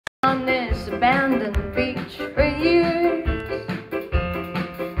this abandoned beach for years,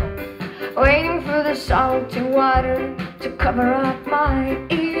 waiting for the salty water to cover up my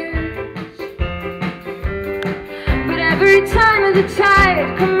ears. But every time the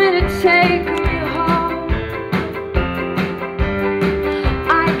tide coming to take me home,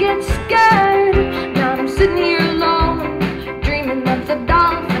 I get scared. Now I'm sitting here alone, dreaming of the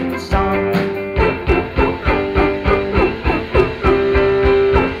dolphin song.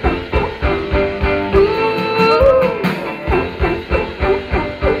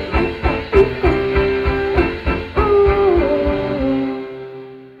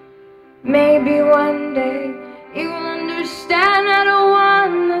 Maybe one day you will understand I don't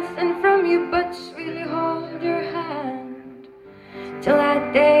want nothing from you but to really hold your hand. Till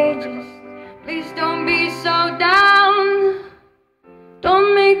that day, just please don't be so down.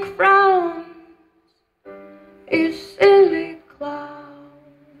 Don't make frowns, you silly clown.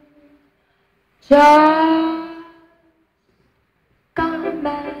 Just come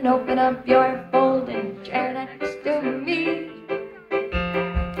and open up your